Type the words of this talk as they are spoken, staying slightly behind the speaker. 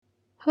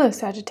Hello,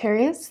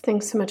 Sagittarius.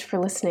 Thanks so much for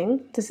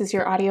listening. This is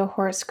your audio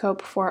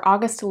horoscope for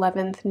August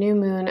 11th, new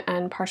moon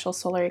and partial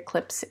solar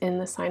eclipse in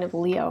the sign of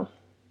Leo.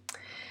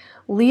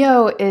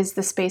 Leo is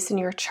the space in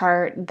your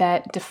chart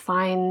that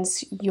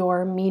defines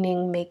your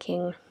meaning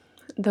making,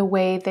 the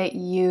way that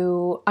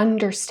you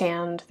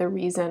understand the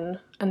reason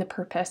and the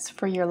purpose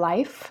for your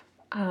life.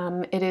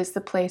 It is the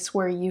place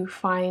where you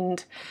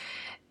find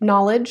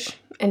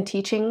knowledge and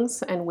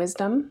teachings and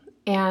wisdom.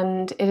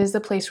 And it is the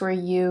place where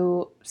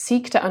you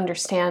seek to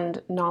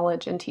understand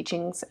knowledge and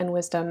teachings and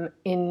wisdom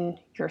in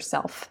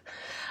yourself.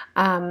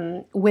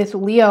 With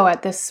Leo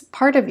at this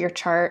part of your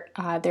chart,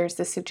 there's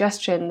the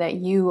suggestion that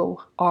you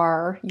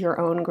are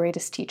your own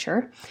greatest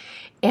teacher.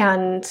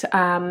 And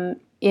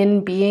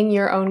in being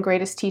your own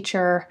greatest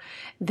teacher,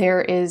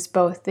 there is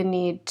both the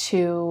need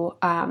to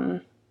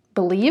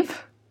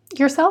believe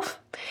yourself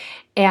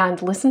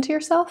and listen to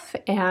yourself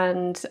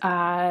and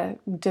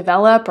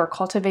develop or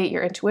cultivate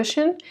your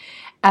intuition,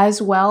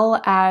 as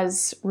well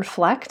as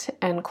reflect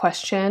and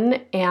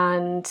question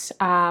and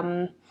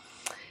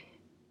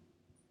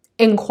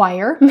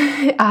inquire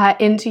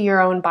into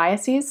your own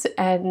biases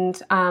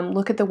and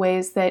look at the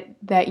ways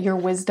that your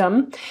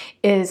wisdom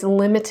is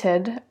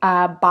limited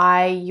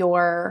by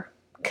your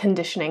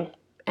conditioning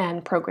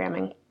and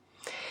programming.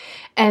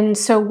 And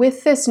so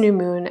with this new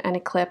moon and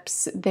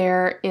eclipse,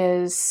 there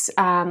is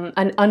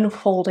an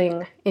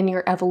unfolding in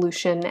your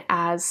evolution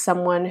as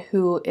someone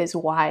who is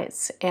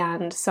wise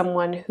and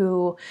someone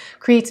who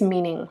creates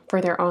meaning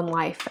for their own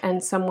life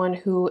and someone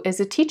who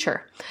is a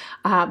teacher,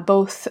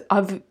 both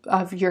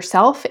of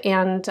yourself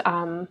and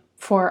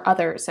for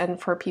others and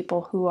for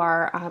people who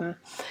are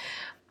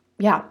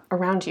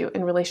around you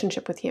in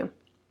relationship with you.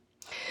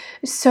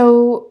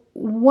 So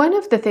one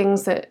of the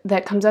things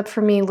that comes up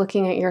for me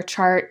looking at your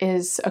chart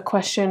is a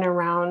question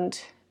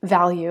around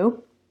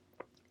value.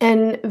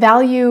 And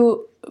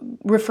value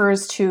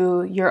refers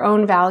to your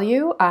own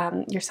value,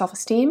 your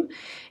self-esteem.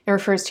 It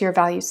refers to your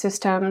value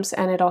systems,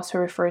 and it also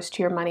refers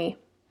to your money.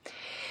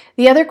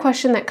 The other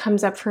question that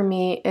comes up for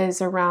me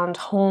is around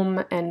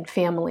home and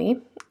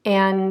family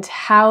and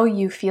how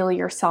you feel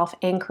yourself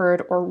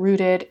anchored or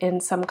rooted in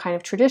some kind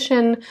of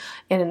tradition,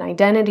 in an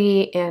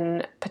identity,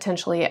 in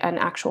potentially an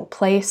actual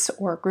place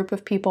or a group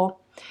of people.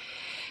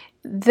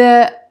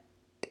 The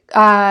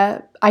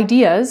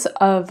ideas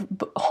of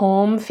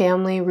home,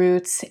 family,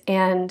 roots,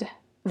 and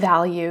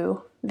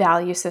value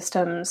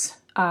systems,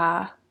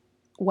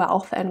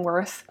 wealth and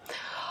worth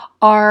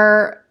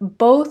are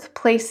both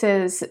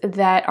places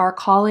that are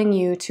calling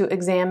you to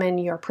examine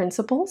your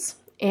principles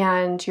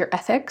and your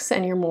ethics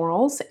and your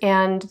morals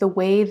and the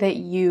way that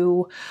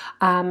you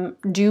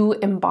do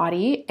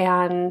embody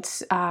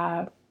and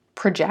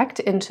project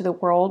into the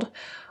world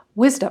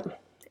wisdom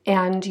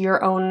and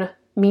your own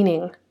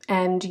meaning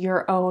and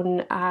your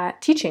own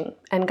teaching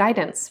and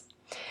guidance.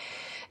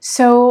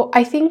 So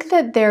I think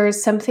that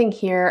there's something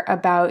here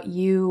about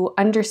you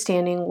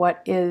understanding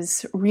what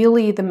is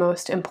really the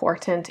most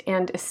important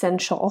and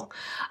essential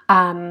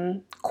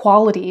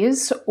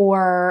qualities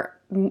or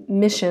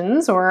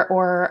missions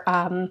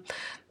or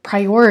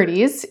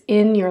priorities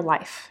in your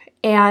life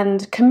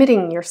and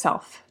committing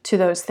yourself to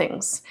those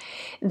things.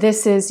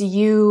 This is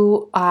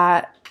you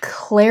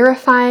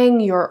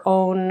clarifying your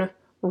own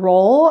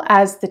role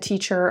as the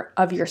teacher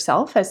of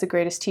yourself, as the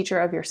greatest teacher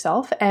of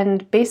yourself.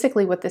 And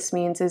basically what this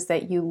means is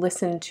that you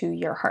listen to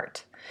your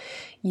heart.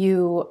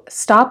 You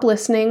stop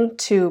listening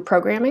to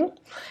programming.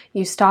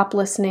 You stop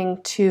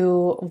listening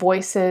to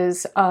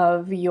voices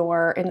of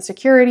your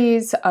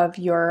insecurities, of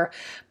your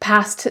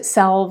past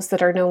selves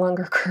that are no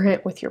longer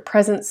current with your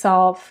present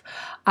self,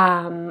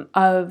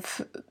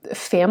 of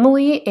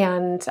family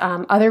and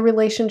other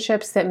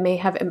relationships that may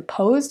have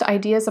imposed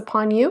ideas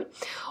upon you,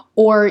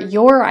 or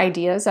your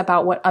ideas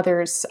about what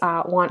others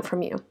want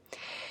from you.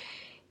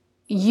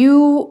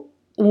 You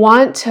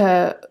want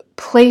to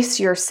place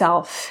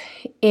yourself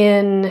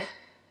in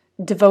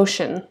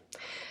devotion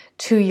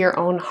to your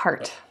own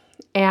heart.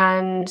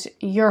 And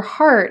your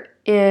heart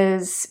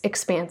is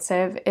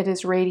expansive, it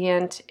is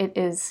radiant, it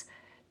is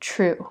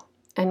true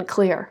and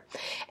clear.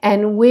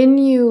 And when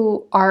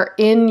you are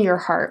in your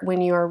heart,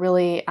 when you are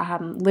really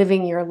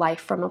living your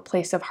life from a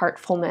place of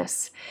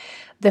heartfulness,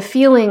 the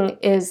feeling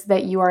is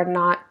that you are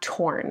not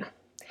torn,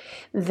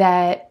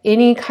 that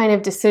any kind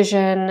of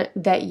decision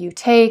that you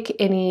take,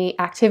 any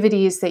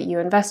activities that you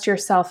invest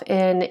yourself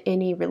in,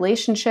 any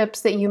relationships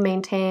that you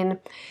maintain,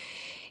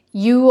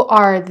 you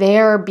are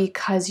there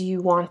because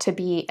you want to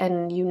be,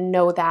 and you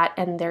know that,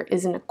 and there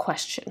isn't a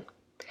question.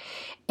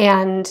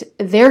 And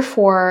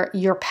therefore,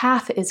 your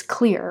path is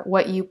clear,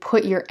 what you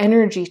put your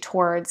energy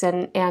towards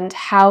and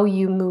how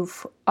you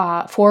move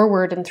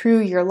forward and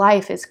through your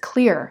life is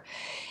clear.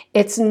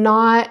 It's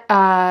not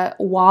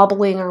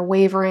wobbling or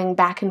wavering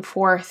back and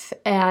forth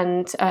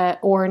and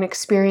or an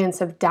experience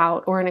of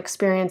doubt or an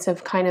experience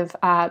of kind of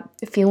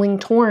feeling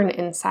torn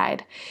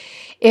inside.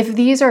 If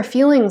these are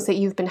feelings that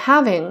you've been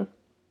having,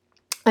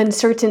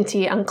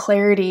 uncertainty,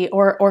 unclarity,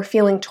 or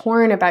feeling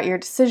torn about your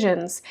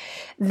decisions,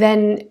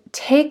 then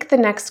take the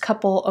next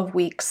couple of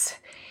weeks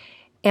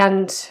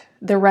and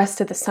the rest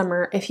of the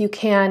summer if you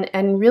can,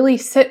 and really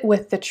sit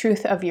with the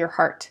truth of your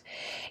heart.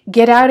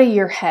 Get out of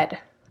your head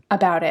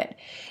about it.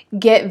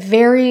 Get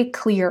very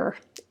clear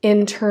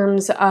in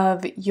terms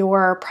of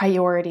your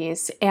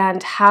priorities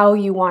and how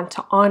you want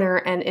to honor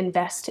and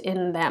invest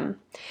in them.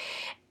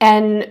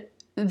 And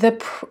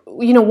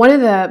one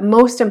of the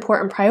most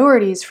important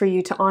priorities for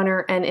you to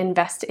honor and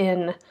invest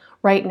in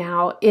right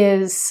now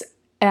is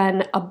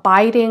an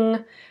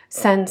abiding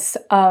sense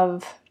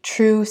of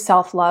true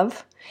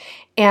self-love.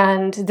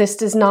 And this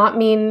does not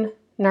mean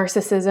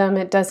narcissism.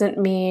 It doesn't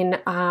mean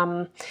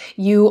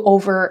you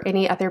over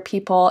any other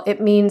people.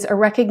 It means a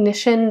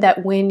recognition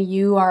that when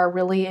you are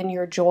really in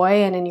your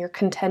joy and in your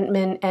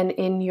contentment and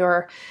in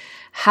your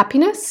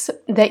happiness,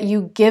 that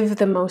you give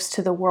the most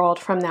to the world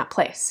from that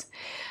place.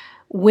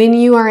 When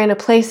you are in a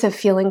place of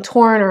feeling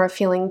torn or of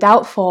feeling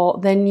doubtful,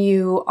 then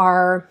you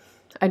are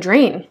a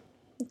drain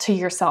to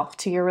yourself,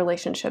 to your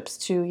relationships,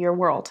 to your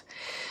world.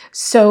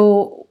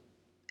 So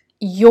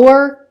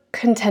your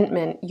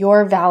contentment,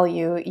 your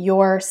value,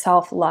 your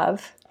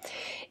self-love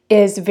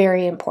is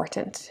very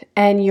important.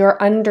 And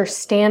your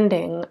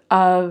understanding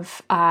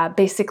of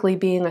basically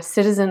being a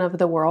citizen of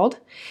the world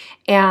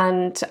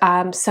and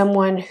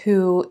someone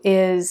who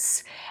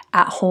is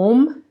at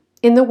home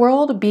in the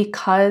world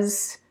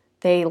because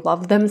they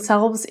love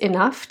themselves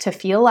enough to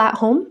feel at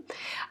home.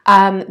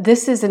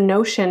 This is a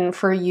notion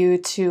for you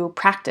to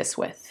practice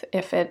with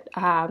if it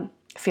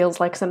feels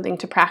like something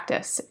to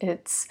practice.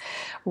 It's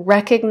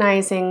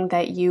recognizing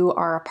that you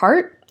are a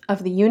part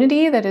of the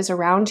unity that is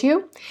around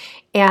you,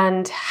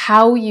 and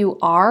how you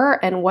are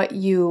and what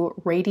you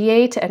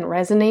radiate and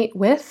resonate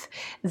with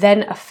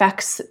then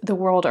affects the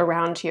world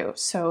around you.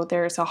 So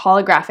there's a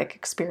holographic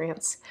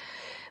experience.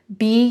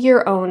 Be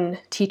your own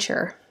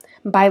teacher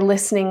by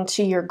listening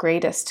to your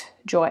greatest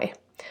joy.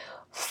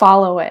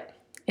 Follow it.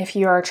 If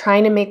you are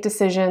trying to make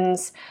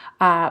decisions,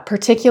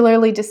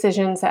 particularly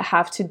decisions that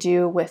have to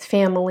do with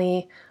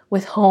family,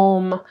 with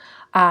home,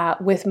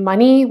 with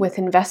money, with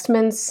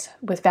investments,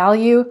 with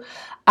value,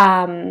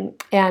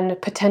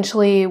 and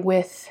potentially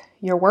with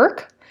your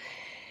work,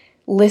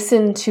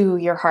 listen to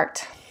your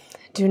heart.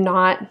 Do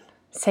not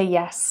say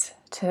yes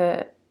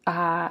to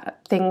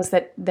things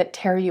that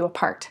tear you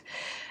apart.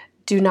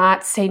 Do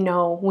not say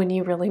no when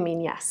you really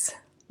mean yes.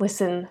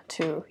 Listen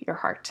to your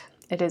heart.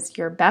 It is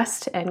your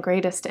best and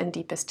greatest and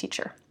deepest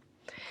teacher.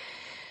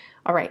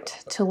 All right,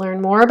 to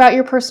learn more about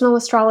your personal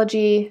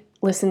astrology,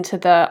 listen to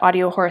the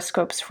audio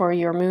horoscopes for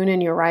your moon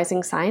and your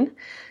rising sign.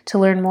 To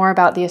learn more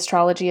about the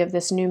astrology of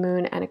this new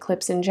moon and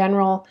eclipse in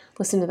general,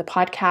 listen to the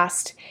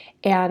podcast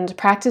and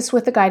practice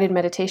with the guided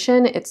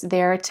meditation. It's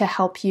there to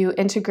help you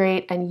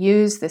integrate and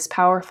use this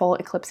powerful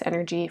eclipse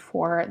energy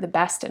for the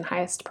best and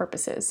highest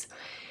purposes.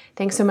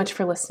 Thanks so much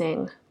for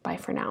listening. Bye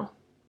for now.